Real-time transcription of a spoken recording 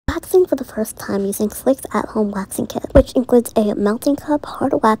waxing for the first time using Sliick's at-home waxing kit, which includes a melting cup,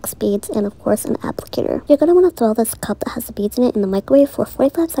 hard wax beads, and of course an applicator. You're going to want to throw this cup that has the beads in it in the microwave for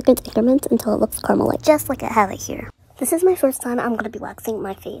 45 seconds increments until it looks caramel-like, just like I have it here. This is my first time I'm going to be waxing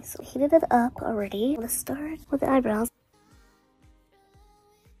my face. I heated it up already. Let's start with the eyebrows.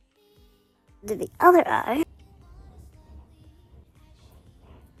 Do the other eye.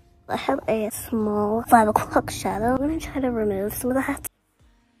 I have a small 5 o'clock shadow. I'm going to try to remove some of that.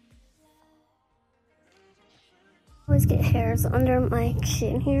 I always get hairs under my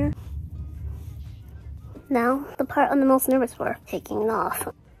chin here. Now, the part I'm the most nervous for, taking it off.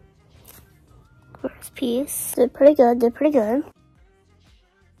 First piece, did pretty good.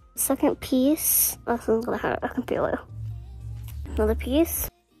 Second piece, oh, this one's gonna hurt, I can feel it. Another piece,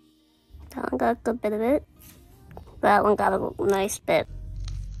 that one got a good bit of it. That one got a nice bit.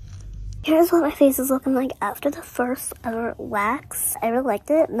 Here's what my face is looking like after the first ever wax. I really liked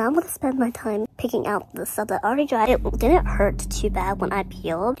it. Now I'm going to spend my time picking out the stuff that already dried. It didn't hurt too bad when I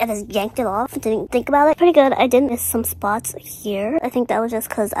peeled. I just yanked it off and didn't think about it. Pretty good. I did miss some spots here. I think that was just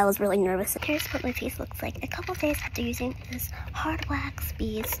because I was really nervous. Here's what my face looks like a couple days after using this hard wax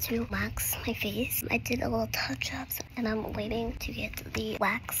beads to wax my face. I did a little touch-ups and I'm waiting to get the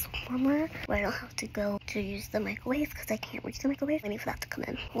wax warmer where I don't have to go to use the microwave because I can't reach the microwave. Waiting for that to come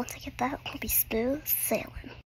in. Once I get that, I'll be smooth sailing.